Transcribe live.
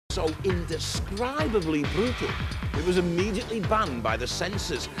So indescribably brutal, it was immediately banned by the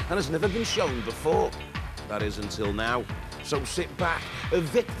censors and has never been shown before. That is until now. So sit back,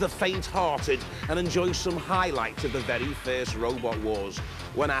 evict the faint-hearted and enjoy some highlights of the very first Robot Wars,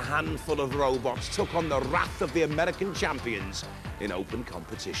 when a handful of robots took on the wrath of the American champions in open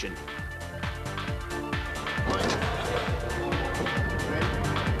competition.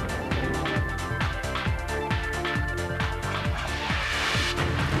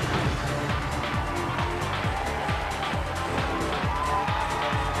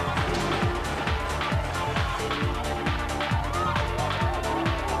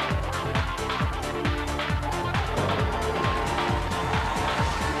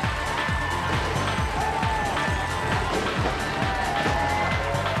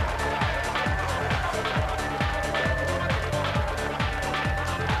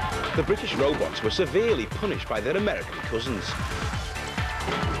 The British robots were severely punished by their American cousins.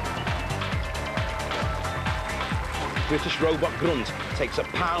 British robot Grunt takes a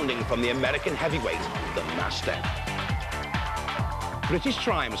pounding from the American heavyweight, the Master. British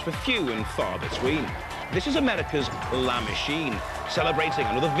triumphs were few and far between. This is America's La Machine, celebrating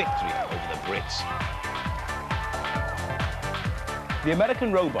another victory over the Brits. The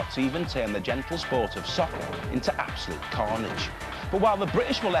American robots even turned the gentle sport of soccer into absolute carnage. But while the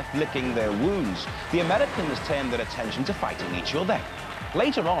British were left licking their wounds, the Americans turned their attention to fighting each other.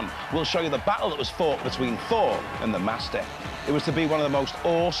 Later on, we'll show you the battle that was fought between Thor and the Master. It was to be one of the most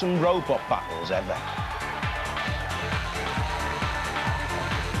awesome robot battles ever.